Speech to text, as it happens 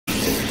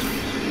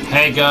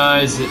Hey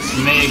guys, it's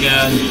me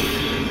again,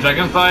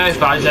 Dragonfire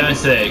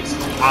 576.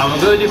 I'm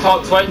going to do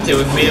part 20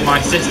 with me and my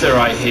sister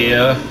right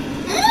here.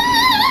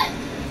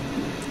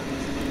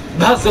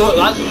 That's your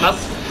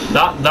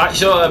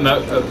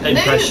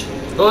impression.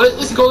 Well,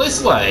 let's go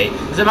this way.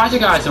 There's a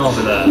magic item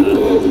over there.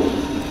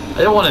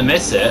 I don't want to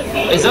miss it.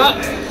 Is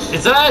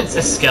that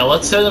a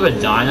skeleton of a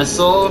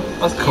dinosaur?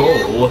 That's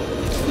cool.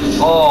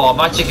 Oh,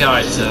 magic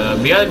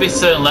item. You gotta be a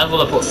certain level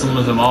to put some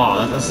of them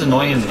on. That's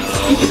annoying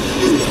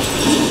though.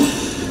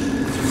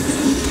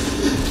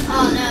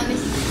 Oh no, I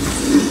missed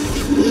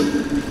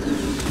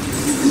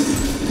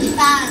it.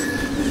 Bad.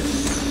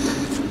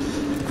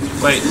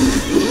 Wait.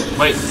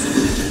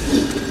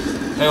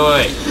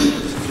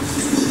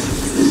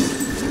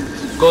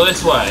 Go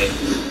this way.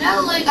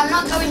 No, Luke, I'm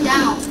not going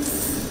down.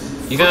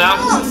 You're gonna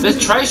have there's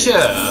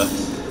treasure.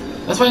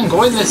 That's why I'm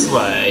going this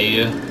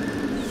way.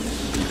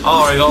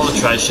 Oh, I got the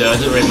treasure. It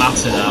doesn't really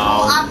matter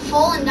now. Well, I'm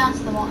falling down to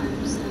the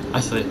bottom. So.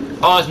 Actually,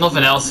 oh, there's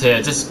nothing else here.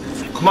 Just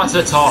come back to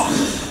the top.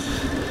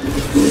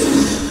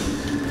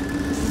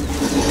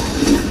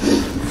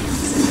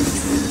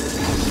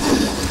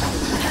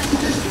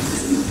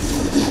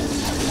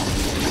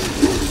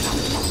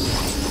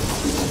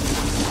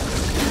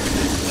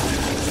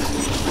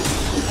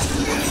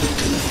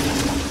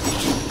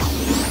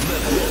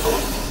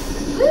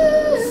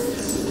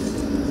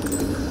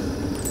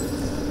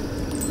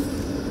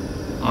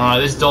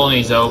 Alright, this door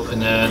needs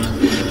opening.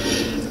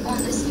 On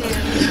the spirit.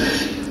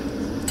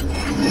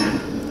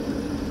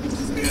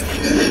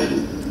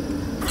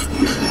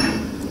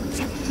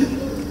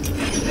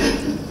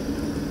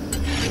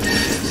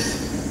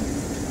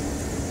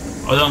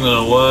 Oh, it's not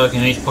gonna work,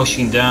 and he's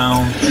pushing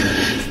down.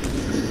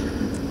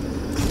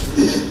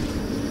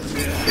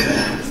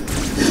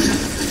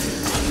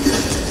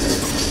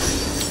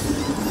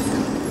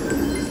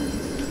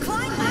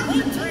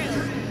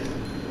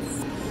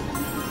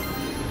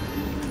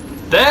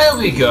 There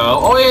we go.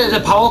 Oh yeah, there's a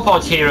power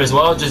pod here as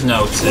well, just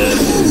noticed.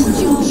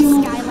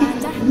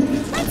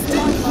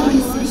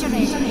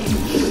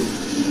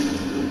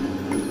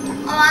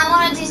 Oh, I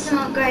want to do some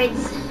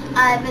upgrades,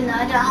 even though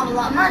I don't have a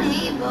lot of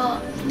money,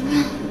 but...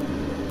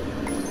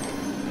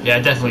 Yeah,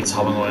 definitely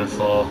top I'm going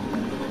for.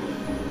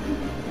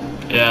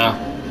 Yeah.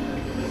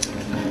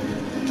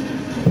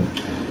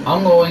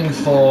 I'm going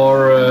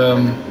for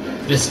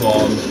this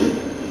one.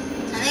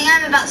 I think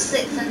I'm about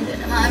 600.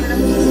 I might have enough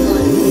to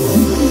one.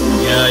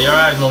 Yeah, you're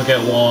right, gonna get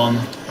one.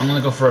 I'm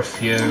gonna go for a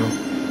few.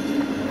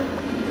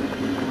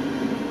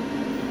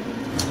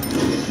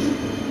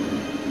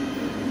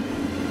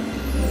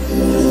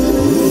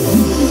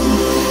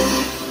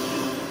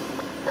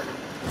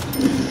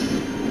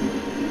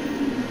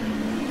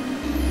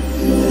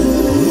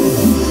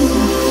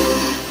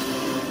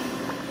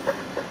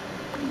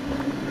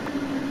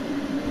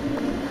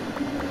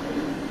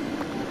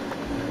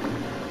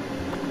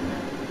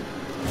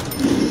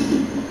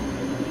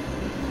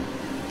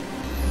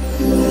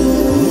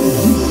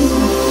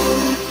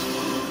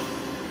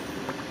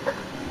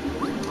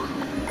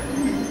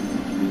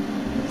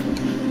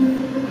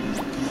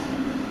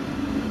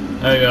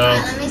 There you go.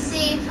 Right, let me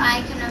see if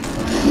I can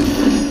afford it.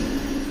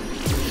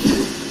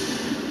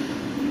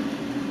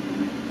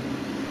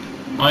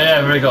 Oh yeah,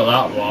 I've already got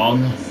that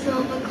one.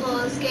 Silver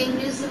clothes, getting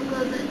new silver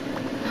clothes.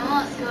 No,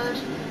 that's good.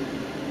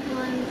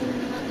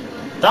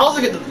 That was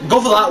a good.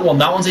 Go for that one.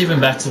 That one's even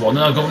better one.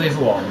 No, go for the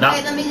other one. That.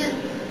 Okay, let me just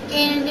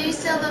gain a new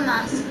silver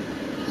mask.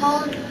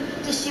 Hold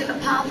to shoot a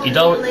powerful You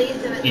don't.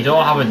 laser at You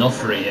don't have enough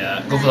for it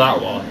yet. Go for that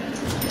one.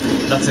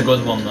 That's a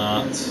good one.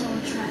 That.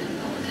 We'll try it.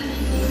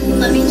 Okay.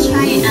 Let me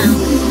try it out.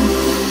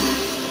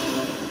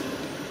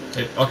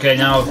 Okay,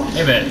 now,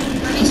 hey mate.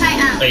 Let me try it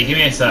out. Hey, give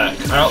me a sec.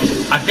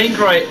 I think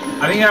I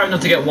have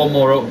enough to get one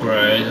more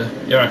upgrade.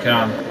 Yeah, I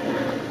can.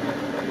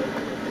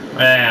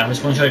 Yeah,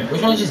 which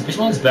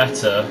one's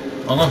better?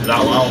 I'm going for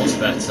that one. That one's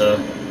better.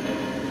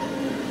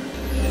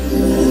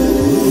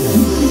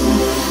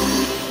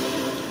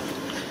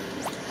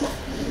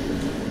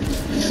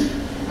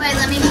 Wait,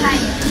 let me try it.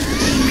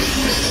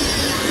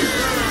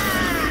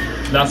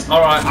 That's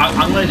alright.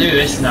 I'm going to do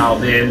this now.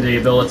 The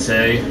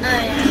ability. Oh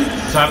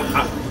yeah. So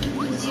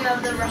Because you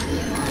have the rocket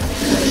one.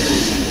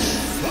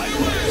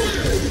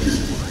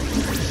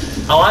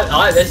 I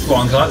like this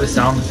one because I like the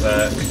sound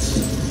effect.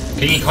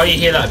 Can you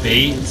hear that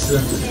beat?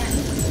 Yeah.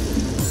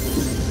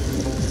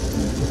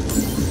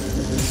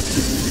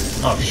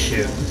 Oh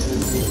shoot.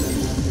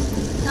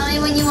 Tell me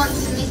when you want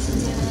me to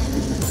do it.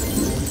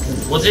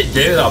 What does it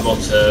do, that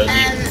button?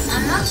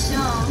 I'm not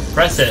sure.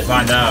 Press it,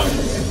 find out.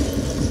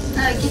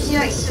 Oh, it gives you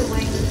extra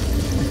wings.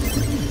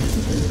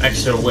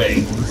 Extra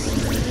wings.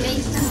 It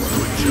makes them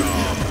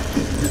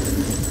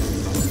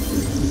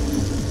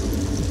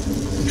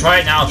Try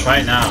it now, try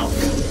it now.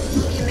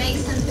 It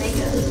makes them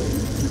bigger.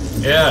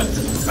 Yeah,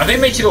 I think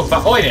it makes you go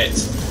back. Oh, in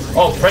it.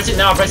 Oh, press it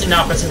now, press it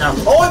now, press it now.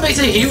 Oh, it makes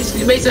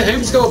the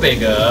hoops go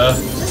bigger.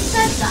 It just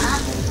said that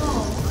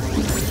before.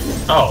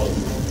 Oh,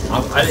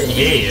 I didn't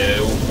hear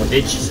you. Or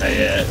did you say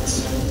it?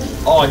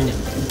 Oh,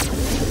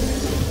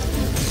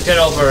 get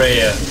over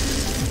here.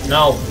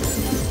 No.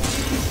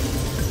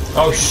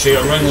 Oh shit,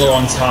 I'm running low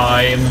on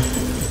time.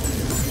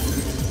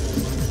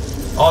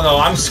 Oh no,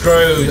 I'm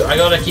screwed. I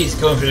gotta keep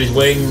going through his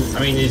wing. I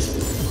mean, his...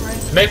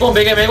 Make one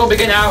bigger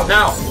now,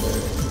 now!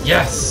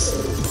 Yes!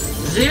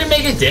 Does it even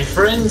make a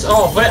difference?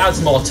 Oh, but it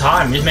adds more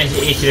time. It just makes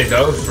it easier to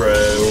go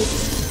through.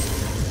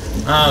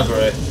 Oh,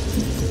 great.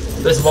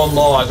 There's one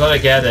more, I gotta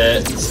get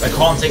it. I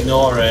can't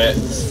ignore it.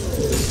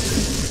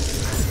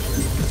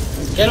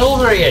 Get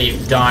over here, you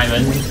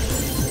diamond.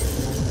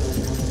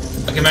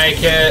 I can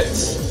make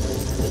it.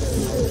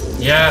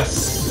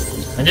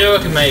 Yes. I knew I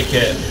can make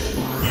it.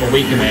 Or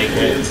we can make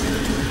it.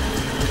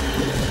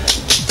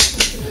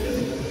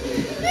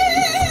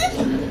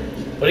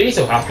 What are you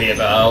so happy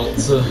about?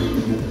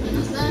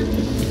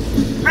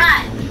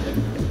 Right.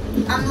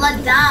 I'm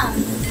let down.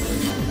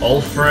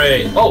 All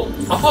three. Oh,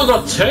 I thought I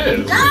got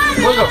two. I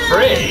thought I got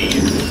three.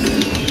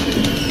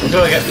 What do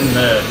I get from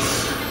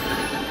this?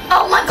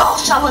 Oh my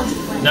gosh, I want to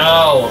play.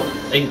 No.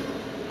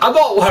 I'm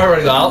not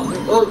worried about it.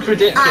 Look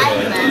ridiculous.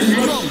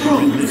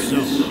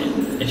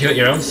 If you got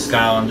your own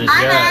Skylanders,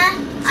 yeah.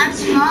 I'm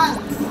strong.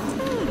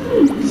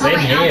 Same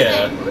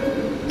here.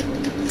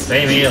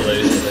 Same here,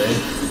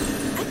 Lucy.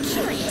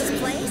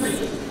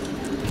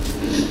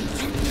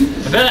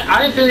 I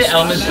didn't think the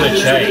elements would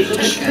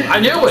change. I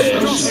knew it.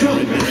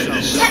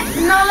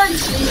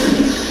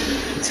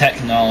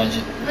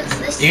 Technology. What's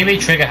this? You can be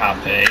trigger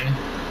happy.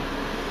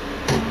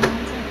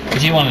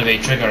 If you want to be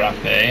trigger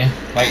happy.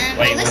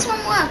 Will this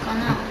one work or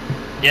not?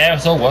 Yeah,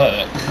 it'll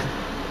work.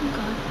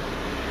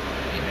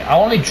 Okay.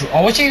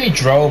 I wish you could be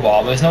Drobot,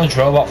 but there's no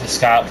Drobot for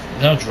Skype.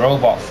 There's no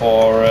Drobot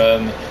for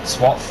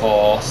SWAP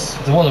Force.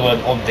 The one that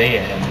would unbe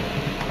him.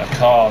 I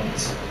can't.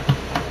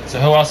 So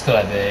who else could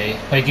I be?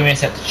 Wait, give me a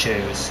set to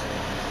choose.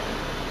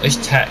 Which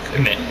tech? A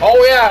minute.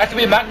 Oh yeah, I can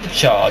be Magna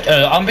Charge.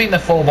 I'm being the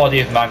full body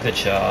of Magna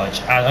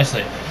Charge. And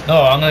honestly,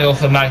 no, I'm gonna go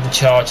for Magna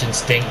Charge and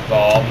Stink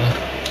Bomb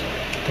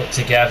put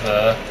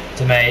together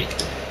to make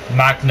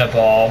Magna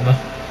Bomb.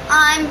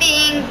 I'm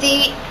being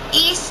the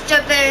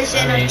Easter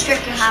version of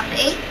Trigger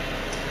Happy,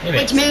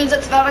 which means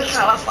it's very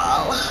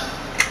colourful.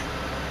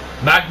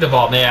 Magna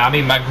Bomb, yeah, I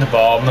mean Magna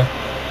Bomb.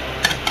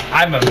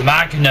 I'm a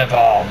Magna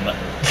Bomb.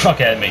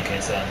 Okay, that makes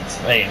any sense.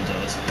 It even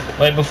does.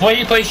 Wait, before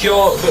you place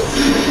your...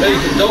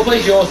 Don't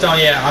place yours down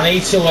yet. I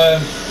need to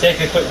take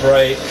a quick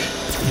break.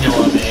 You know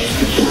what I mean.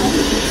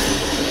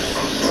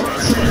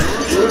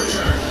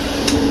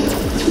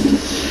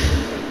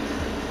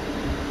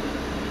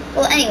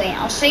 Well, anyway,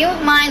 I'll show you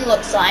what mine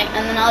looks like,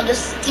 and then I'll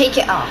just take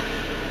it off.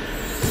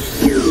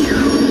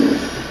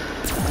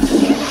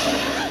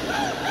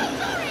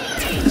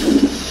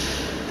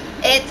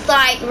 It's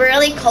like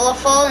really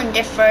colourful and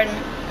different.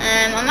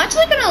 I'm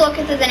actually going to look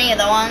if there's any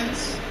other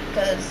ones,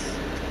 because,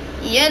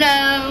 you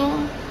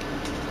know.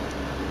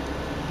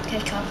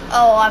 Kick off.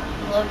 Oh, I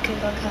love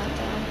kick off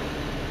countdown.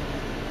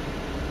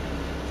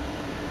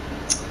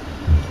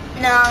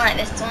 No, I like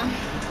this one.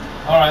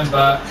 Alright, I'm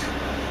back.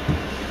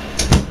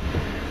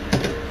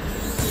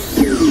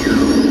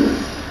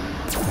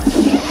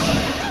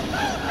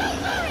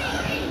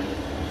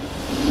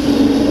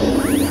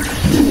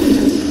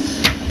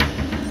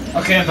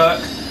 Okay, I'm back.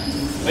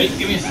 Wait,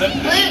 give me a sec.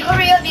 Luke,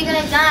 hurry up, you're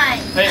gonna die.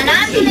 Hey, and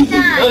I'm gonna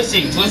die.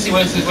 Lucy,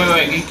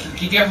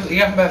 wait. You get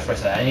in bed for a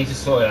second. I need to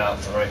sort it out,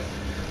 sorry.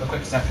 A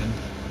quick second.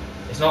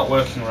 It's not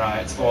working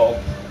right.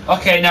 Well,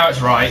 okay, now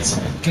it's right.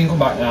 You can come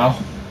back now.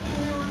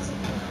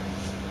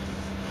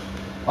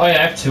 Oh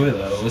yeah, I have two of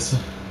those.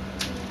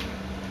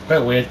 Quite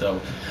weird though.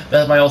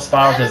 There's my old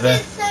Sparrows How over there.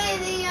 does it say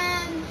the,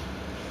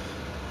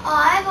 Oh,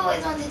 I've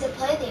always wanted to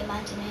play the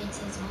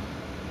Imaginators one.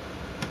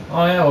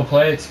 Oh yeah, we'll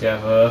play it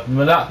together.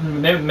 But that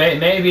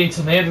maybe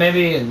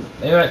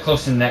like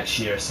close to next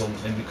year or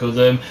something, because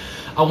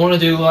I want to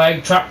do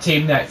like Trap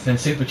Team next and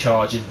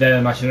Superchargers,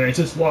 then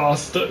Imaginators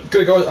last. I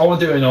want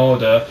to do it in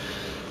order.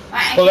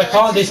 Right, But okay, I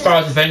can't do let's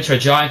Sparrows Adventure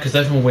Giant because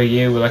that's on Wii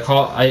U, and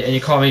and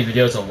you can't make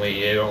videos on Wii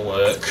U. It won't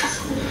work.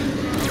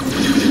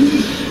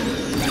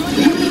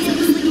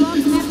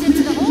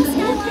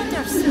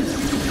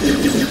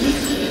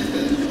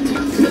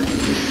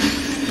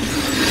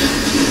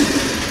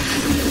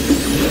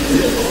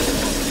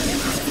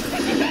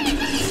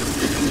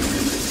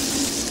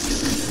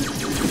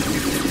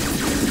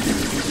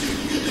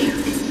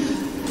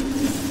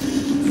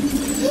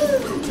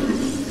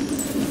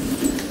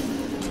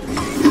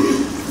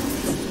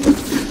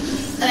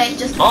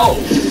 Oh!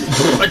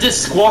 I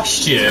just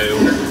squashed you!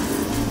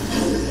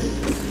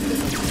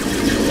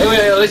 Wait,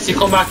 at least you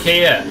come back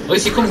here. At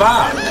least you come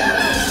back.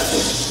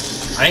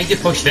 I need to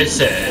push this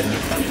in.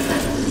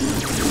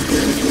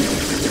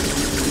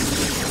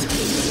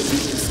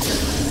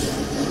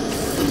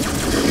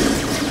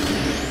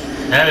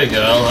 There we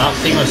go. That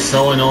thing was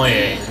so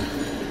annoying.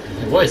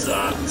 What is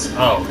that?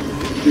 Oh.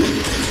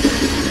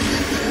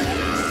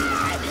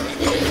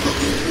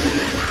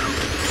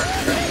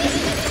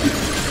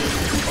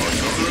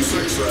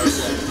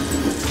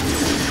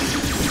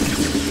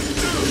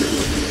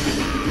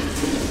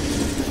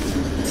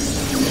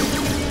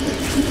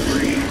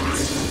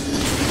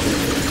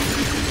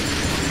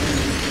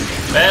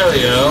 There we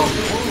go.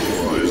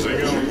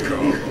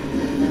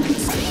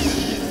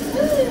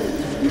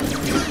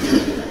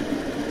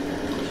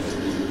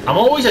 I'm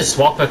always a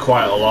swapper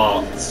quite a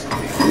lot.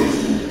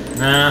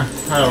 Nah,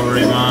 I don't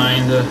really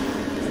mind.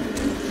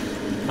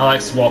 I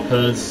like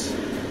swappers.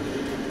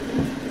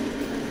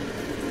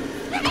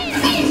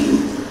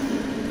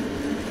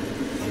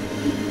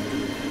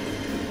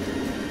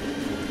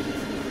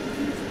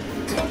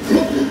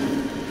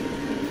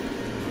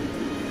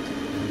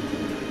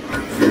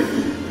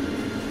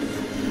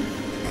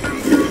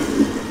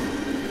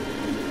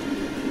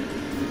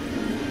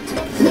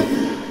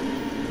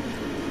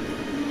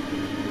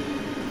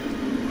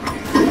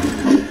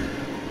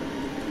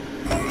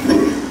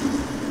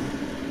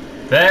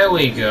 There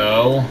we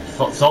go.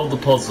 Solve the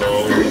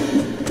puzzle.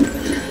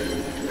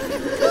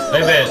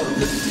 Wait a minute.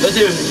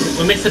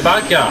 We missed the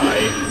bad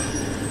guy.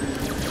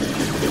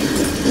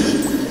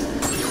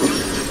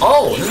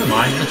 Oh, never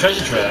mind. The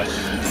treasure chest.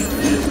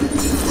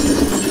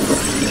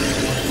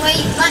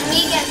 Wait, let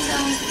me get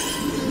some.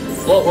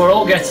 Well, we're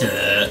all getting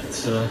it.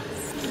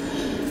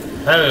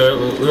 There we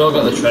go. We all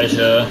got the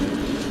treasure.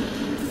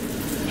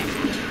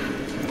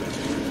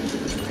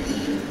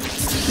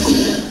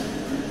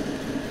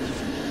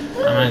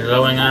 I'm a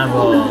glowing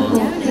eyeball.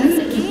 Down as a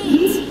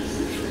gate.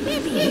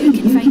 Maybe you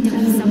can find a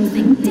wee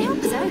something to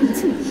help us out.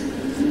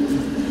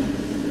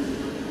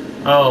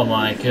 Oh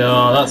my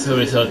god, that's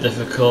gonna be so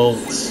difficult.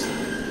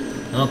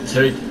 Not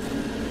too.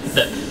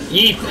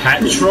 You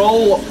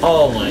petrol?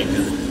 Oh my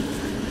god.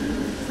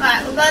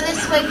 Right, we'll go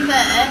this way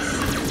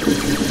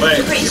first. Wait.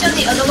 I'm pretty sure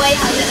the other way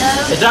has it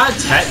though. Is that a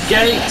tech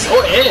gate?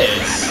 Oh, it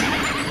is.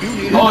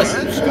 Oh, it's.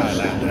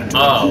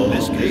 Oh.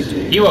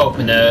 You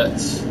open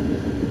it.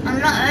 I'm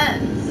not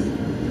Earth.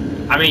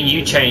 I mean,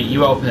 you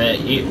open it.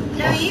 No,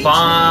 you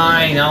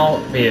fine, I'll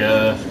be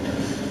Earth.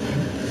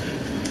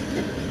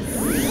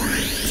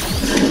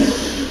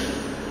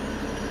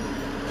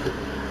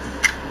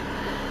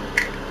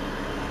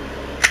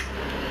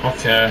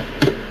 Okay.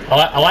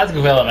 I like to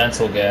go for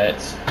elemental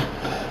gates.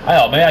 I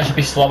don't know, maybe I should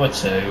be Slobber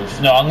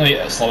Tooth. No, I'm gonna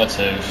be Slobber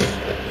Tooth.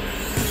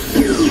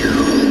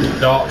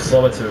 Dark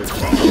Slobber Tooth.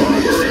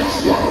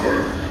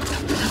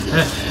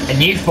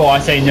 And you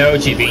thought I'd say no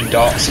to you being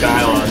Dark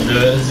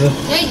Skylanders.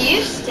 You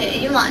used to.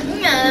 You're like,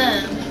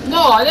 no.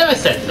 No, I never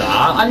said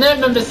that. I never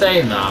remember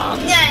saying that.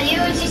 Yeah,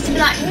 you always used to be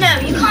like, no,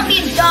 you can't be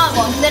a dark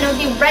one because then it'll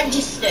be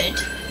registered.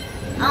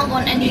 I don't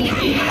want any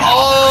of you.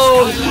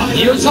 Oh,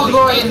 you were talking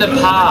about it in the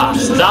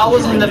past. That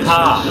was in the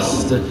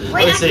past.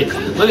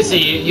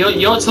 Lucy,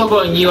 you're talking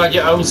about you had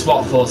your own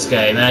SWAP Force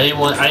game, and I didn't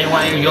want any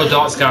of your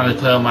Dark Skylanders to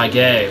play on my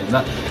game.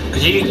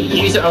 Because you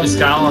used to own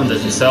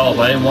Skylanders yourself.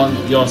 I didn't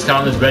want your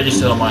Skylanders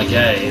registered on my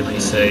game, you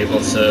see.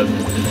 But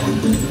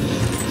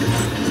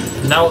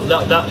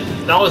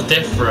that was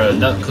different.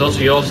 Because those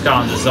were your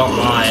Skylanders, not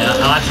mine. I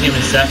like to keep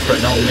them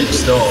separate, not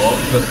mixed up.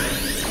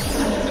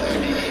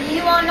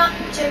 You are not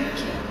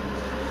joking.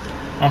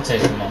 I'll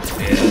take them off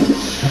here.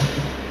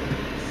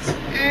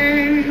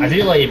 I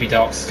do let you be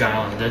Dark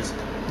Skylanders.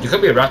 You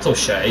could be a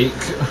Rattleshake.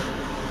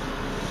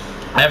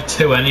 I have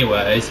two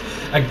anyways.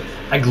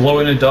 A glow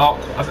in the dark.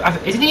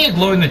 Isn't he a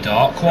glow in the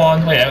dark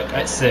one? Wait,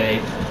 let's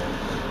see.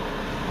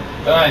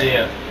 Good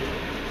idea.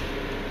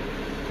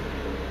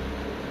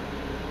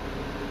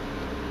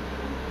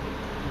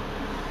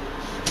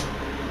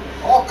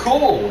 Oh,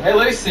 cool! Hey,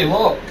 Lucy,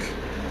 look.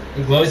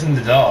 He glows in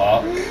the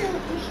dark.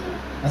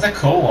 That's a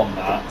cool one,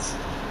 that.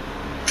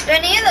 Are there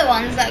any other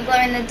ones that glow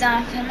in the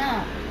dark or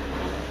not?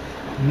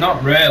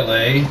 Not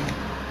really.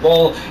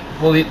 Well,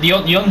 the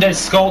undead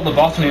skull at the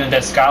bottom, the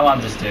undead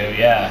Skylanders do,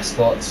 yes.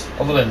 But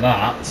other than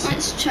that,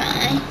 Let's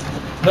try.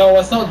 no,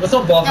 let's not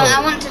bother. No,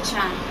 I want to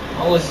try.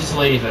 Oh, let's just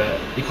leave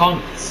it. You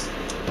can't.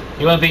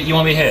 You wanna be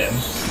him?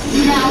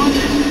 No, I want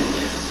to.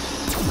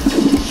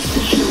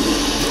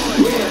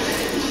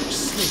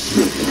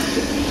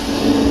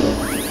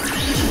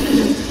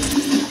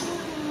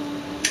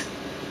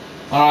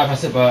 Alright,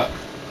 pass it back.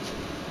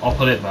 I'll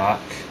put it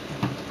back.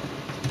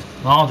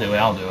 I'll do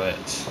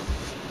it.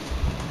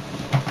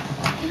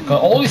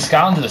 God, all these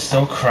Skylanders are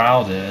so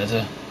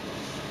crowded.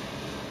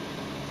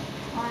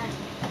 Right.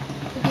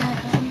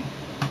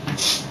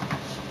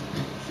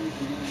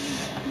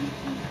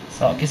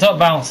 So, can you stop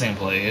bouncing,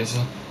 please?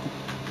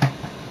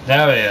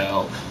 There we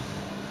go.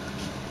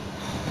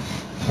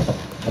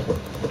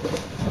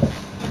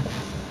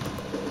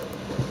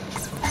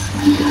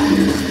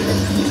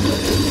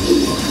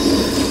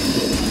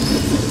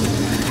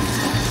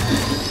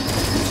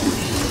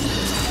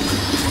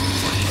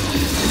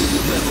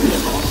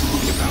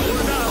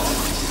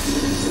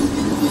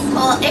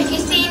 Well, if you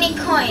see any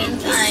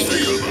coins, I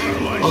need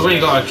them. Oh, we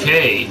got a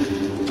key.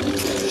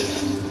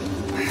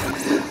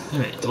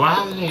 Wait, do I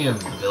have any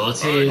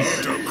abilities?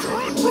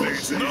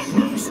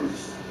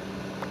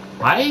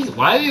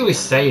 Why do we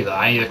say that?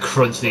 I need to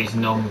crunch these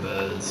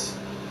numbers.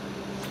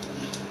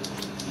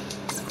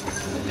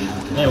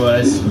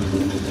 Anyways.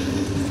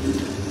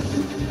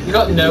 You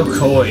got no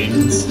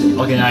coins.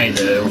 Okay, now you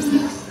do.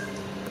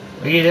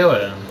 What are you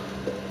doing?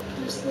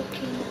 Just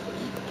looking at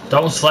it.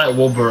 Don't select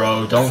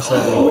Woolboro. Don't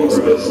select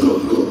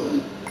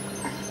Woolboro.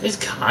 It's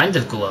kind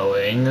of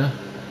glowing. Oh,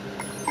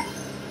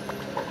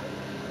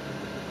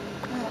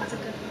 that's a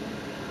good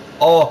one.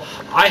 Oh,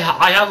 I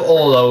have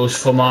all those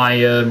for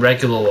my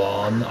regular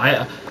one.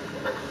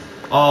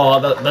 Oh,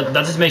 that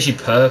just makes you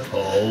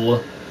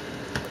purple.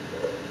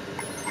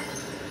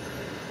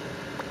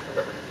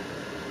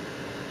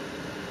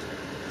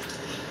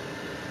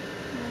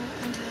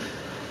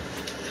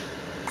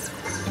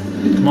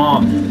 Come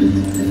on.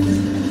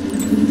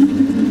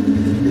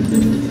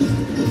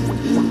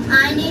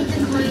 I need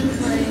the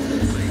coins,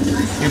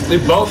 Luke. We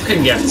both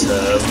can get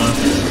them.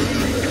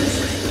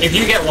 If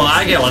you get one,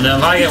 I get one. And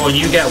if I get one,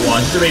 you get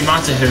one. It doesn't really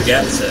matter who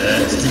gets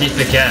it. Did you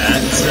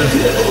forget?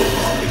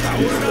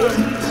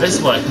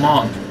 This way, come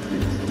on. I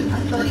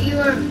thought you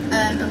were a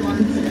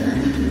monster.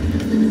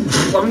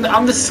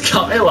 I'm the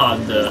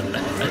Skylander.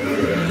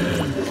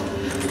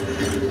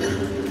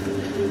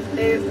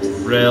 Oops.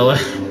 Really?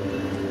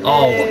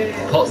 Oh,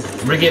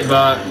 bring it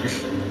back.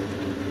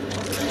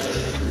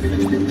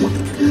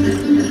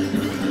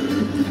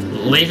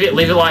 Leave it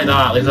like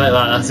that. Leave it like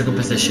that. That's a good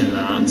position.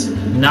 That.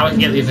 Now we can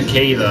get the other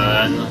key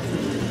then.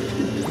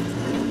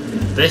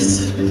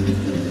 This.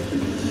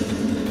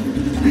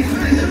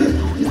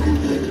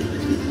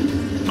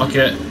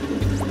 Okay.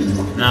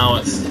 Now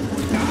it's.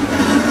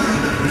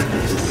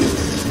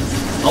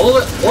 Oh,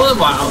 what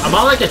am I? Am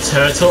I like a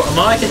turtle? Am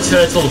I like a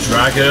turtle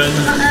dragon?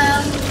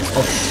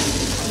 Oh.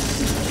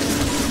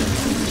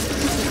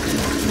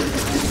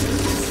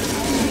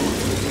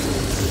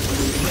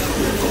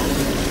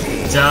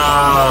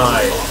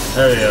 Die!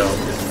 There we go.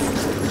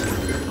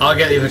 I'll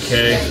get the other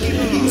key.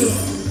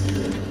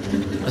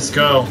 Let's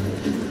go.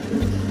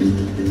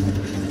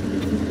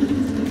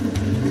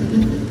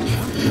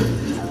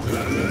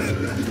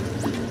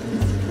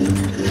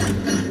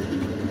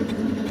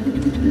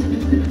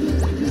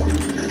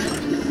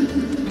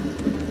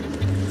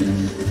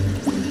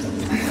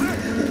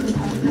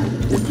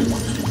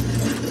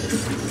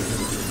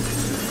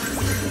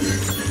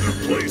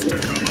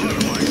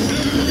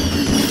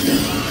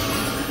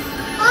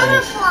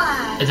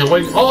 It's a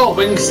wing. Oh,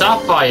 winged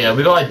sapphire.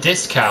 We got a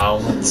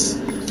discount. It's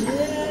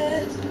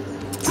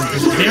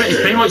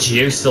pretty much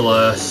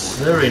useless.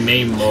 Doesn't really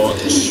mean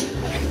much.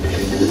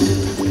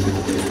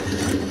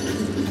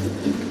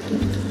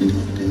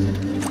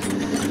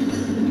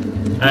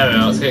 Anyway,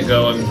 let's get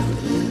going.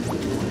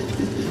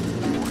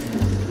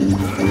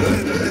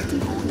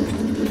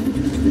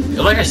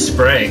 You're like a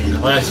spring.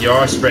 Unless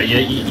you're a spring.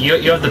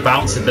 You have the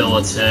bounce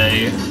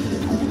ability.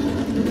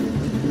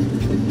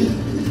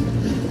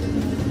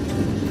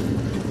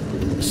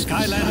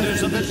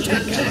 Skylanders of the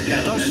tech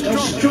cabinet are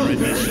stronger in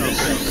this zone.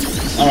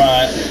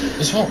 Alright,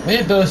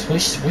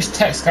 which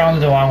tech Skylander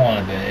do I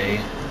want to be?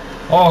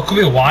 Oh, it could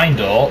be wind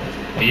up.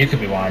 Well, you could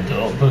be wind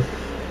up. But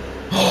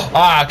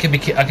I could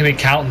be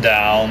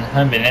countdown. I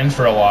haven't been in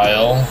for a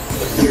while.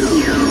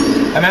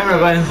 I remember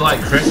going for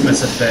like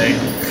Christmas, I think.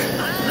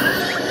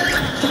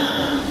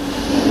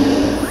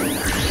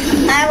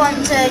 I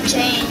want to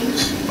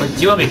change. Wait,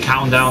 do you want me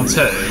countdown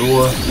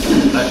too?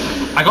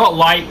 I got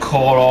light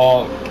core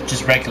or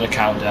just regular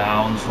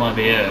countdown. If you want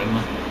to be him.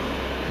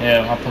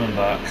 Yeah, I'll put him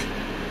back.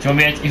 Do you want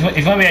me? If you want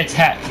to be a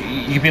tech,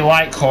 you could be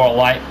light core,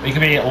 You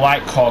could be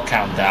light core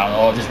countdown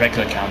or just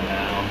regular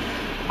countdown.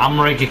 I'm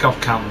ready to kick off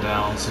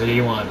countdown. So who do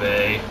you want to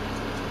be?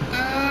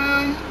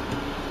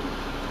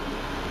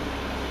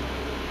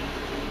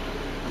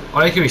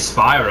 Or you could be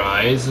Spy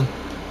Rise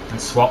and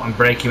swap and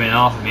break him in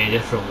half and be a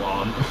different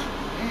one.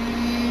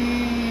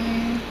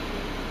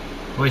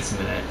 Wait a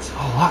minute.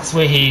 Oh, that's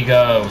where he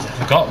goes. I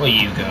forgot where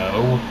you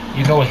go.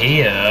 You go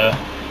here.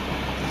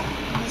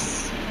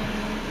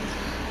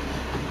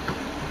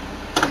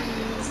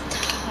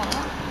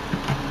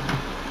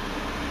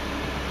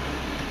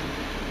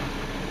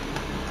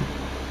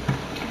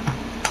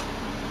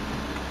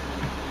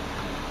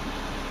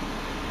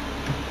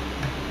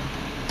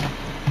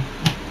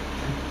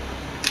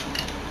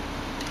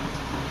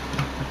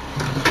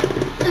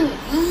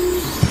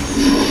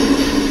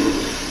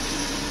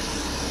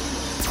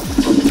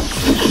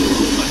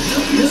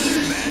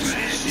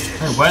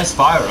 Where's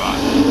Spyro?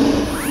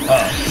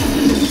 Oh.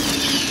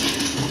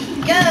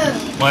 Go!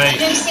 Wait.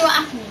 Let me see what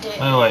I can do.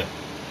 Wait.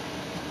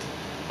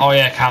 Oh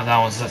yeah,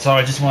 countdown.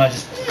 Sorry, just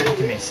give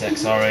me a sec.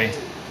 Sorry.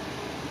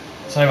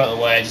 Sorry about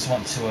the way. I just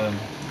want to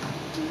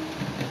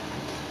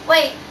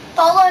Wait.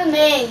 Follow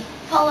me.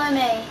 Follow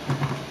me.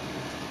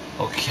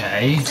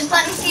 Okay. Just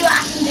let me see what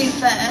I can do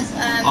first.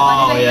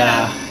 Oh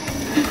yeah.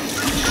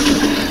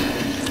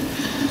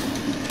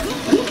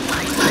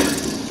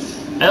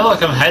 Hey,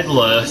 look, I'm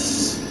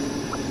headless.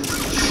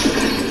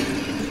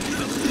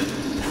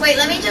 Wait,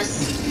 let me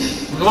just.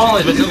 Come on,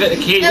 Liz, let's go get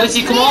the key. No,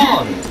 Lizzie, come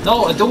on!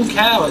 No, I don't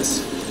care.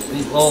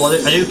 Well,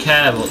 I do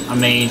care, but I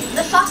mean.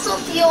 The fossil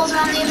fuels are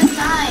on the other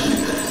side.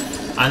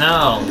 I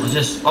know. I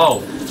just.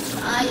 Oh.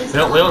 We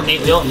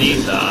don't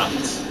need that.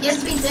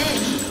 Yes, we do.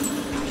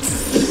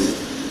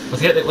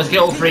 Let's get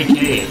all 3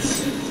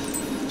 keys.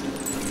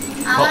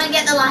 I want to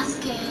get the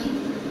last key.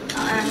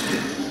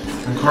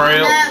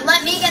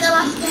 Let me get the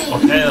last key.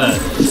 Okay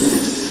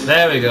then.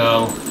 There we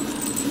go.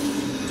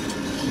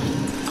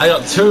 I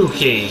got 2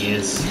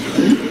 keys.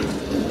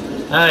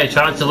 Hey,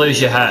 trying to lose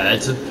your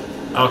head.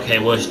 Okay,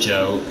 worst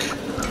joke.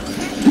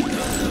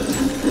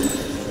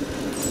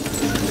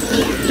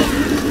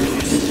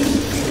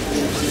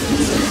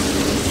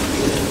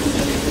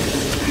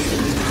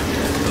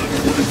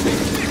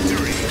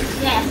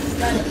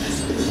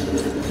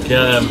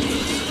 Get him.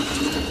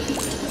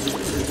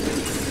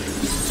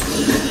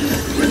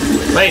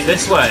 Wait,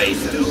 this way.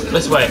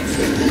 This way.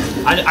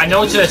 I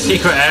know it's a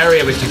secret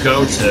area we could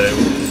go to.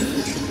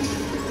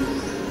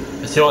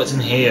 Let's see what's in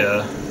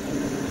here.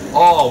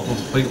 Oh,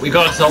 we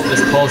gotta solve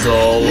this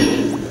puzzle.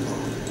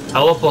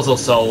 I love puzzle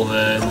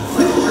solving.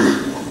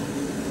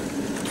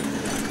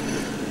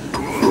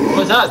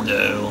 What does that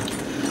do?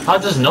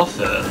 That does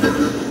nothing.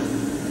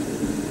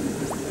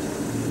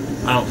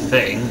 I don't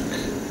think.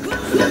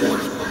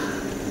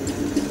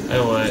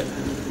 Wait.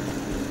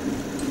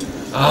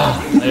 Ah,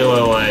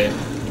 wait.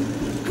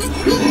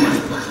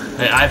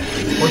 Hey, I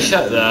push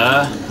it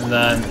there, and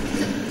then.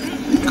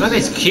 God,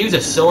 these cues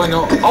are so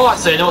annoying. Oh,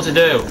 actually, I know what to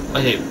do.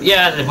 Okay,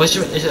 yeah, they push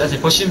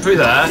him through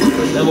there,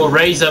 then we'll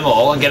raise them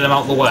all and get them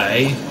out of the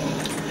way.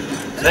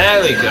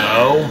 There we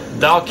go.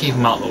 That'll keep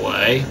him out of the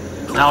way.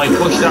 Now we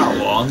push that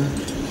one,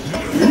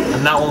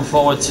 and that one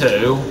forward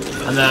too,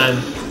 and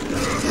then.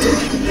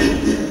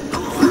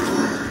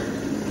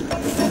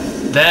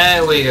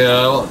 There we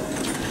go.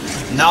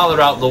 Now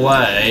they're out of the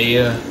way.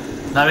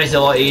 That makes it a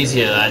lot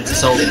easier then to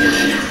solve.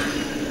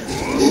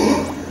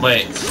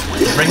 Wait,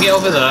 bring it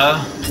over there.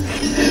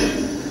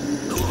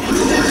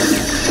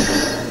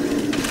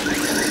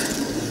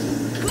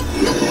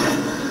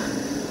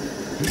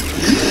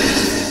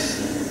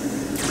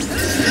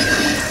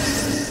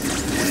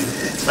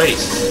 Wait,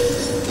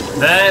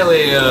 there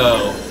we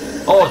go.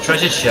 Oh,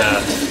 treasure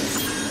chest.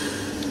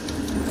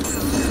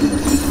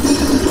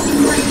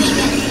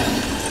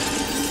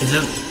 Is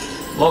it?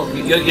 Look,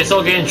 you're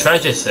still getting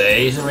treasure, see?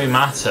 It doesn't really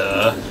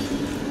matter.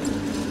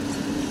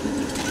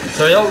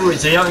 So you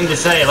don't need to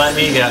say, let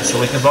me get, so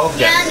we can both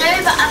get. Yeah,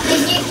 no, but I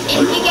think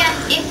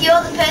if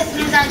you're the person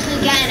who's actually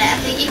getting it, I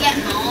think you get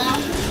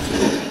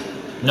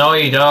more. No,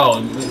 you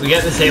don't. We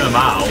get the same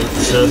amount.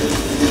 So,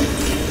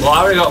 well,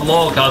 I already got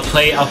more because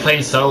I'm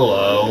playing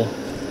solo.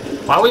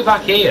 Why are we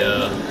back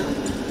here?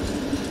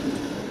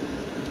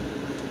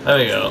 There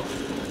we go.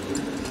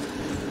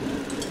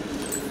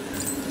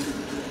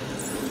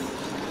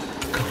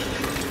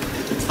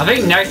 I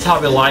think next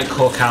time we like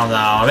core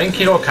countdown. I think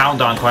he will count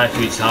down quite a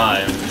few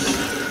times.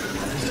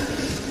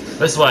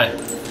 This way.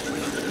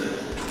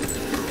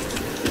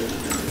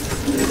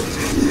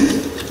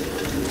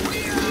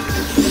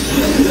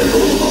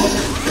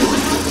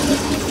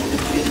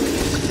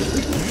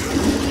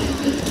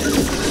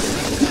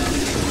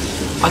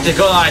 I've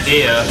got an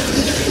idea.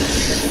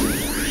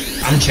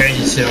 I'm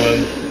changing to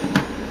him.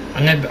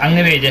 I'm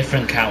gonna be a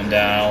different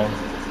countdown.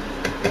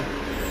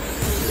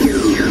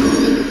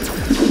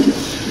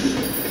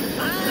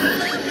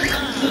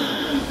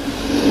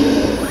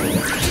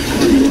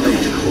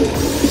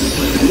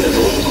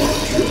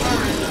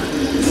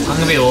 I'm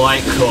gonna be a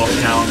light core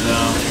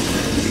countdown.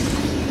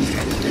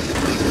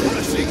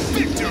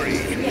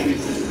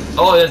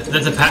 Oh,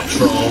 there's a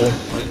petrol.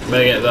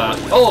 Better get that.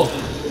 Oh,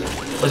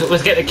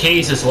 let's get the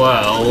keys as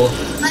well.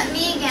 Let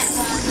me get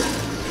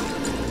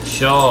one.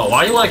 Sure.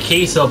 Why do you want a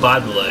key so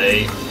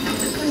badly?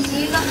 Because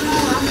you got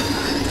more.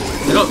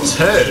 I got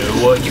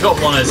two. You got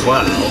one as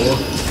well.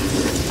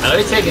 I know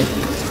you're taking.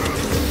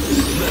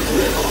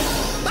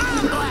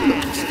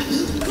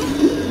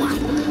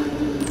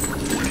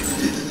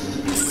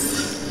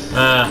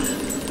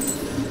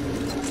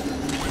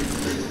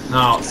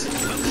 No.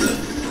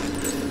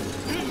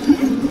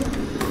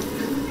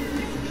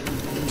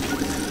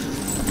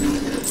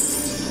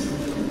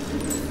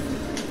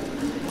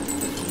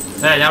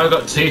 There, now we've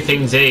got two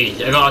things each.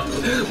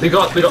 We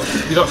got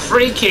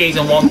 3 keys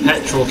and 1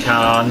 petrol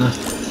can.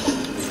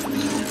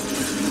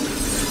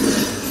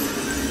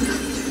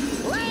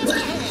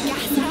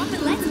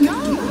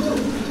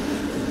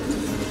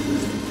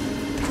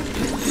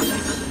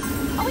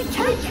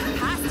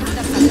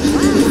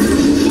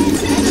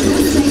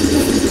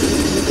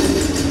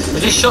 We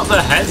just shot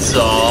their heads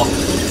off.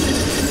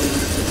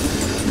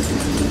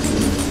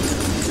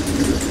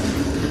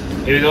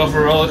 Here we go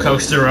for a roller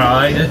coaster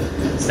ride.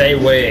 Say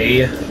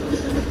we.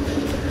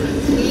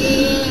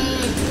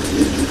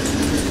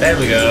 There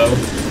we go.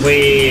 We.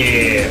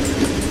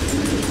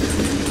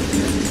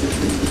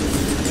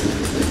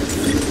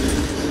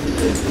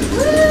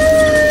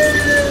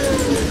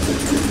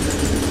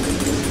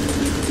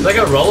 It's like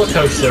a roller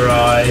coaster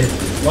ride.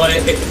 Well,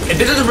 if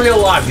this is real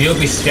life, you'll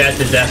be scared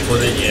to death,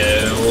 wouldn't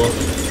you?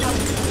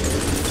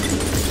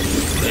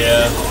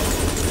 Yeah.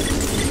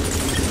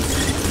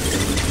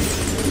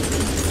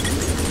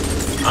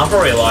 I'll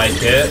probably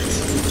like it.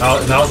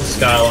 That was a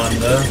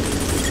Skylander.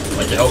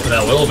 Which I'm hoping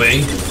that will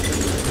be.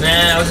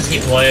 Nah, I'll just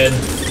keep playing.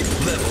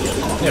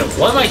 You know,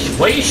 what are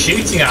you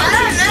shooting at,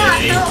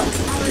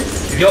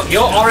 Lucy?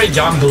 You're orange,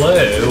 I'm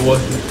blue.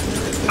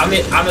 I'm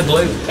the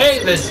blue. Hey,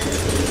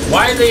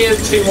 why are there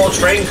 2 more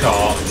train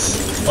carts?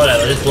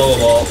 Whatever, just blow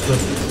them up.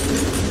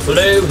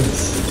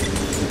 Balloons.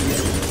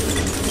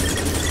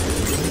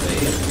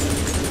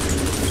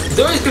 It's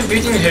always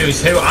confusing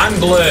who's who. I'm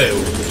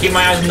blue. Keep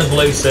my eyes on the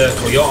blue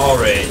circle. You're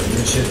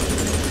orange.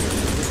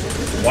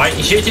 Why?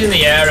 You're shooting in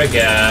the air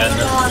again.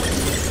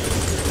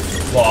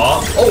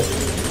 What? Oh!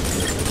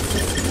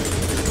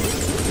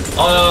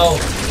 Oh no!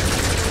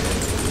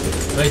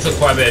 They took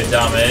quite a bit of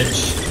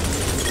damage.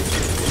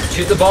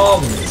 Shoot the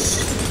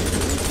bombs!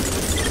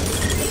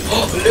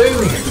 Oh,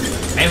 balloon!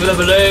 Aim for the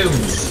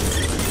balloons!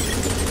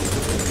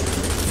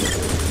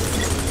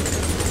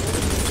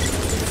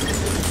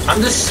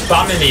 I'm just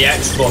spamming the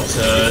X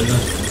button.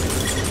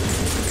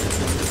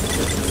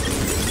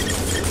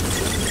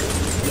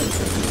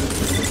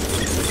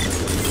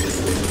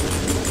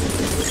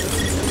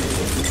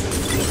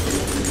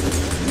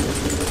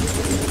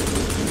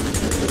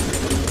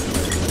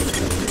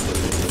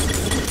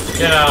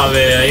 Get out of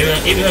here,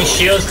 even though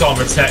shields can't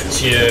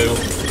protect you.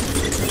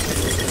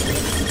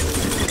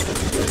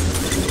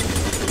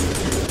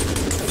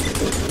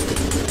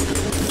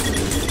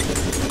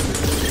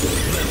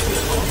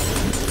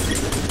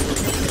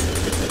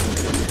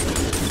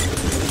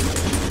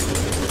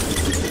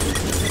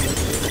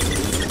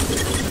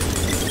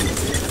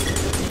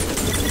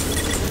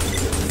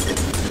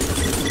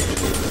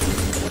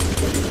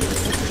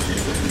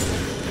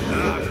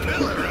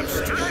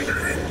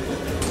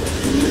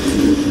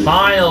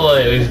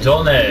 Finally, we've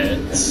done it.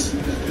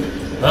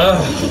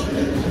 Ugh.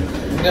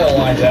 I'm gonna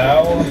lie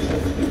down.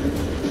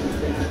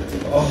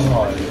 Oh my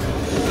god.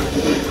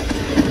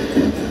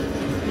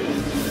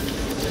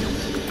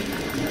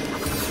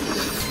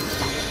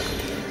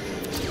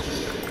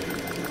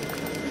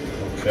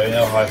 Okay,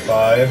 now high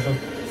five.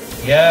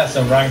 Yes,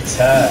 I'm rank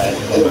 10.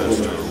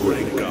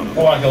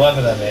 Oh, rank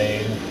 11, I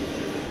mean.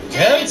 You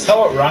can't really tell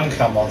what rank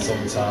I'm on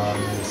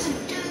sometimes.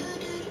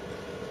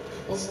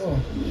 What's that?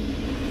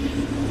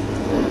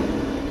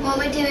 What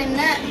are we doing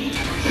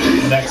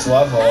next? Next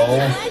level.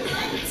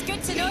 It's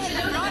good to know that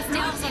the Frost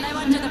Elves are now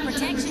under the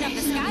protection of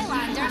the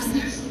Skylanders.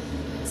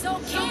 So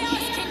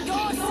chaos can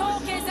go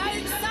soak his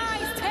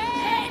outsized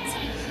head!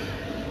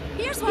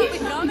 Here's what we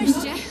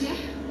promised you.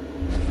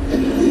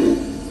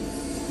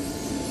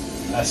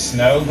 A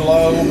snow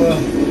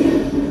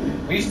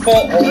globe? We've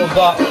fought all of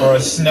that for a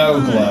snow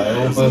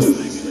globe.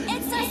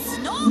 It's a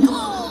snow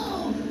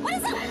globe! What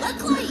does it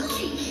look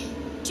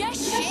like?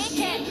 Just shake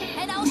it,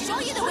 and I'll show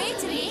you the way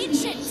to the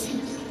ancient.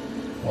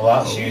 Well,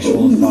 that's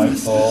useful to fight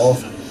for.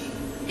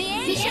 The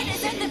ancient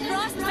is in the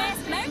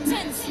Frostfest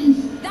Mountains.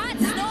 That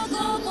snow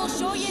globe will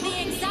show you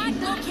the exact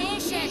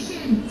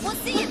location. We'll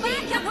see you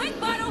back at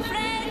Woodborough,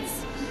 friends!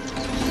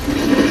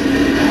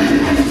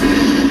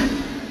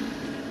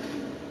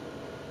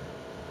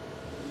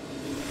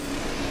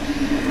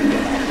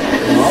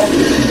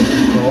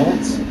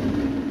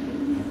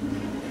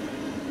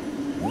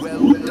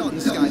 Well done,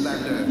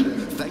 Skylander.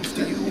 Thanks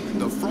to you,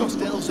 the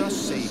Frost Elves are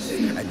safe,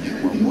 and you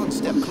are one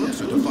step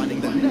closer to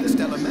finding the next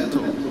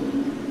elemental.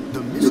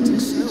 The mystic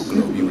snow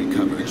globe you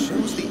recovered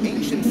shows the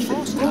ancient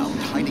Frost Hound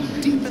hiding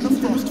deep in the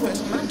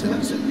Frostfest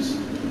Mountains.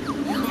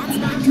 That's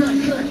not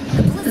good.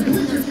 The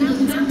blizzards in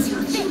those mountains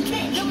are too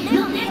thick. You'll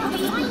never be able to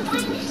find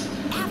it.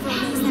 Avril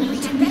knows that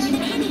region better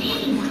than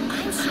anyone.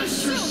 I'm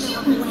sure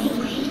she'll know a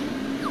way.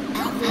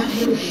 Avril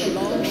will be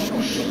along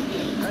shortly.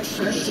 Her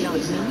ship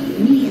is not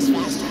nearly as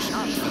fast as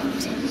Sharp's.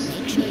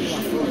 Make sure you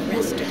are full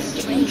rested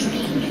and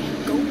trained,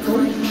 and go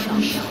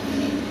find Sharp.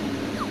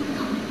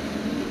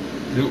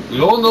 We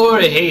all know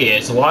where he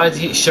is, so why is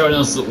he showing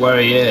us where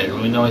he is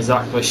when we know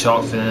exactly where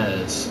Sharkfin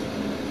is?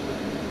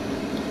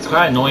 It's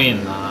quite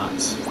annoying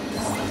that.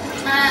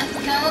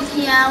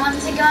 Yeah, I want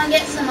to go and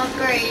get some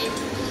upgrades.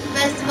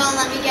 First of all,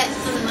 let me get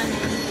some money.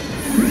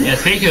 Yeah,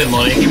 speaking of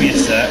money, give me a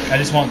sec. I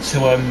just want to,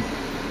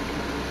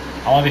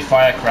 I want to be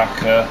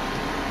Firecracker.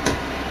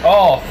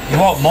 Oh, you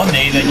want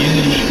money, then you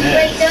need this.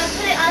 Wait, don't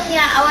put it on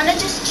yet. I want to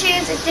just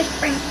choose a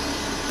different...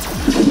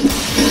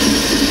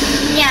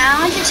 Yeah, I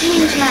want to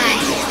change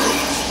mine.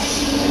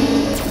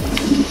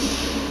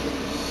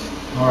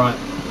 Alright.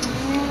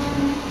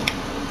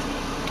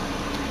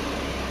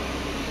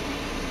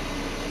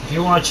 If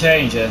you want to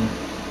change it.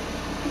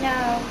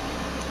 No.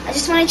 I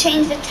just want to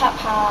change the top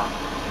half.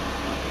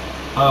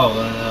 Oh,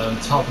 then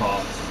top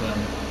off. Then.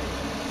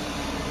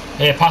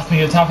 Here, pass me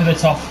the top of the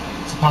top.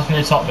 So pass me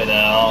the top bit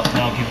there. I'll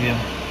give you.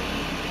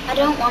 I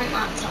don't want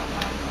that top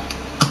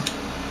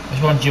half.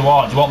 Which one do you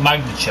want? Do you want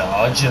Magna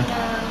Charge? No.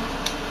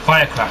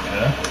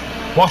 Firecracker?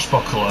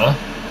 Washbuckler?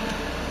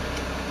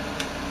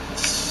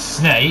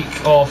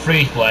 Snake? Or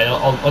Freeze Blade?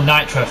 Or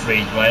Nitro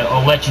Freeze Blade?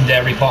 Or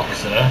Legendary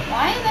Boxer?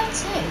 Why are there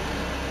two?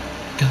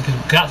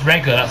 Because that's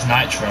regular, that's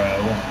Nitro.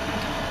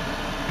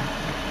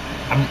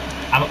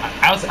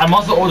 I'm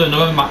also ordering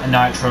another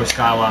Nitro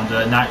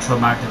Skylander, Nitro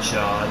Magna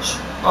Charge.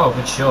 Oh,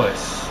 good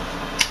choice.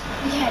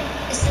 Okay,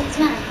 it's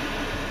mine.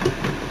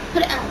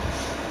 Put it on.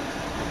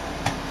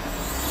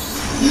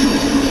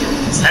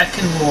 Tech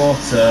and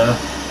water.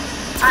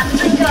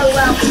 Actually go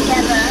well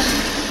together.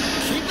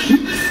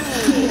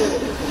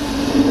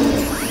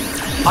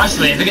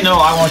 Actually, if you know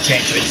what I want to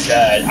change to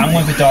instead, I'm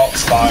going for Dark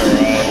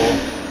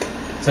Spyro.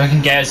 So I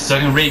can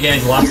regain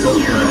his last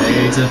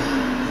upgrade.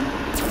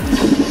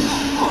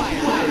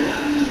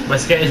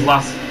 Let's get his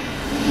last.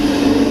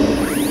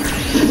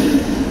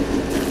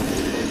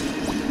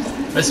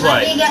 This way.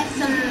 Let me get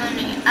some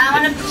money. I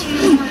want to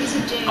choose one to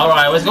do.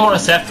 Alright, let's go on a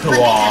separate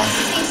one.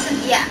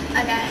 Yeah,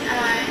 okay,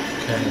 alright.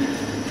 Okay.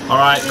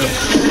 Alright, good.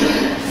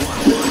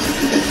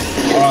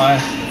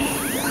 Alright.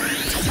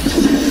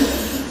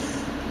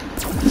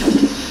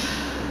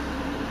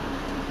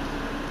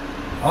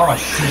 Oh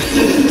shoot.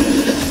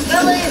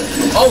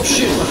 Oh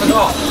shoot, I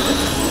forgot.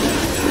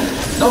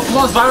 No, come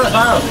on, Spyro.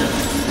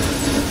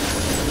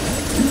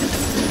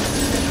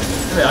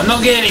 Wait, I'm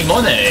not getting any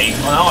money.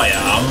 Well, now I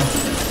am.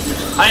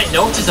 I didn't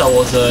notice I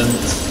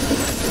wasn't.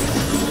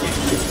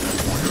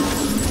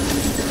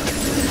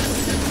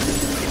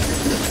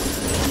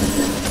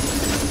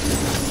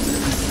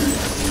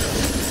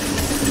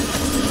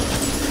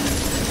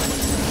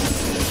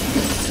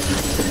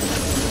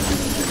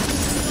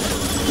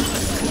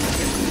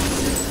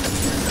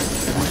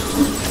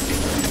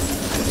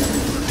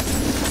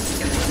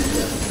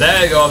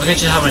 There you go, I think I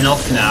should have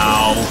enough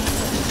now.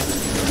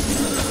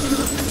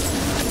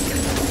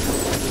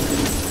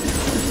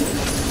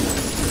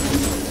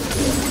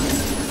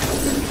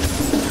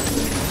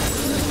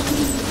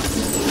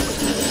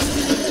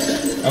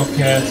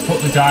 Okay, let's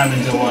put the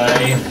diamonds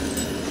away.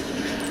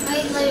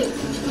 Wait, Luke.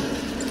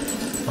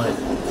 Wait.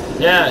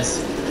 Yes.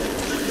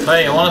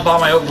 Wait, I want to buy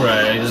my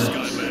upgrade.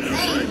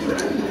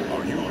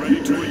 Are you ready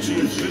to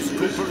achieve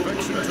physical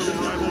perfection to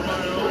rival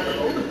my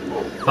own?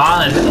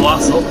 Finally, the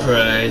last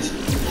upgrade.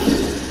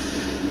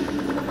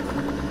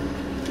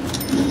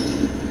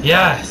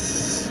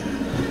 Yes!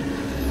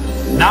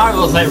 Now it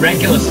looks like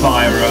regular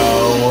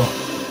Spyro.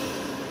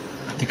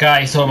 The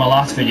guy you saw in my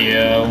last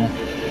video.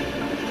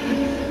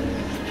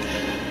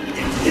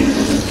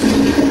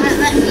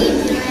 Let me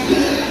do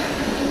it.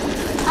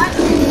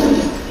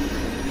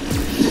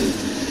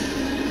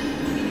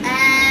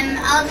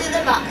 I'll do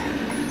the bottom.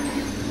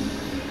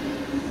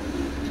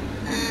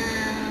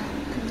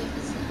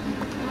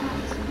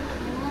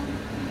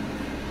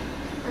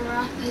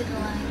 Rapid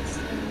lights.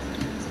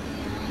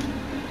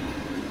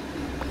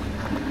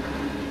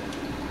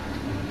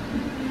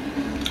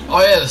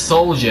 Oh yeah, the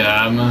soul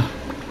gem.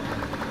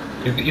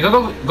 You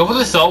gotta go for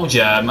the soul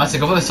gem. I said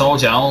go for the soul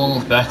gem, it'll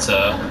look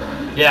better.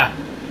 Yeah.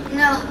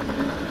 No,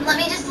 let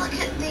me just look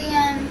at the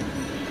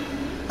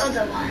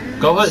other one.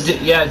 Go for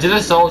yeah, do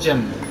the soul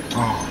gem.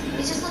 Oh. You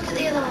just look at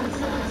the other ones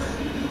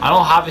first. I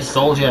don't have his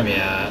soul gem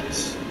yet.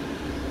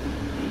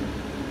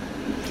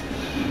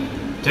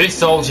 Do his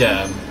soul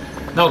gem.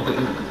 No,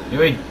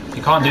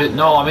 you can't do it.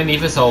 No, I mean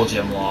either soul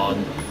gem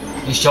one.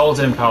 His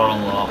shoulder power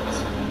unlocked.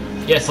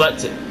 Yeah,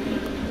 select it.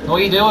 What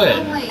are you doing?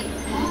 Oh, wait.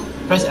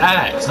 Press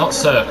X, not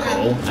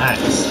circle.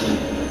 X.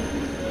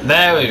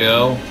 There we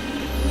go.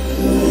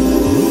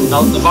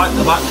 Now the back,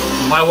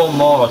 buy one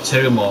more or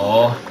two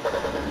more.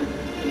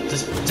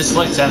 Just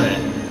select any.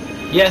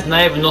 Yes, now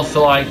you have enough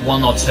for like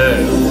one or two,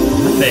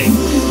 I think.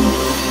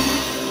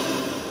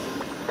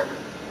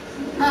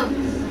 Oh.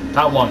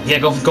 That one. Yeah,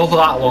 go for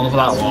that one. Go for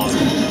that one.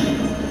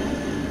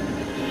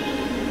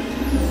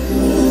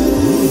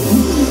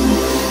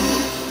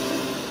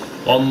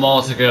 One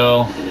more to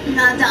go.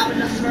 Not that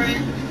enough for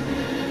it.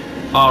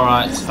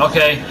 Alright,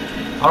 okay.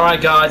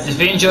 Alright guys, if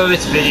you enjoyed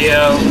this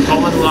video,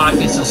 comment, like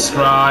and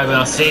subscribe, and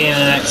I'll see you in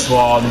the next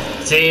one.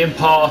 See you in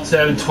part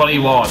 2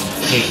 21.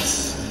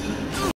 Peace.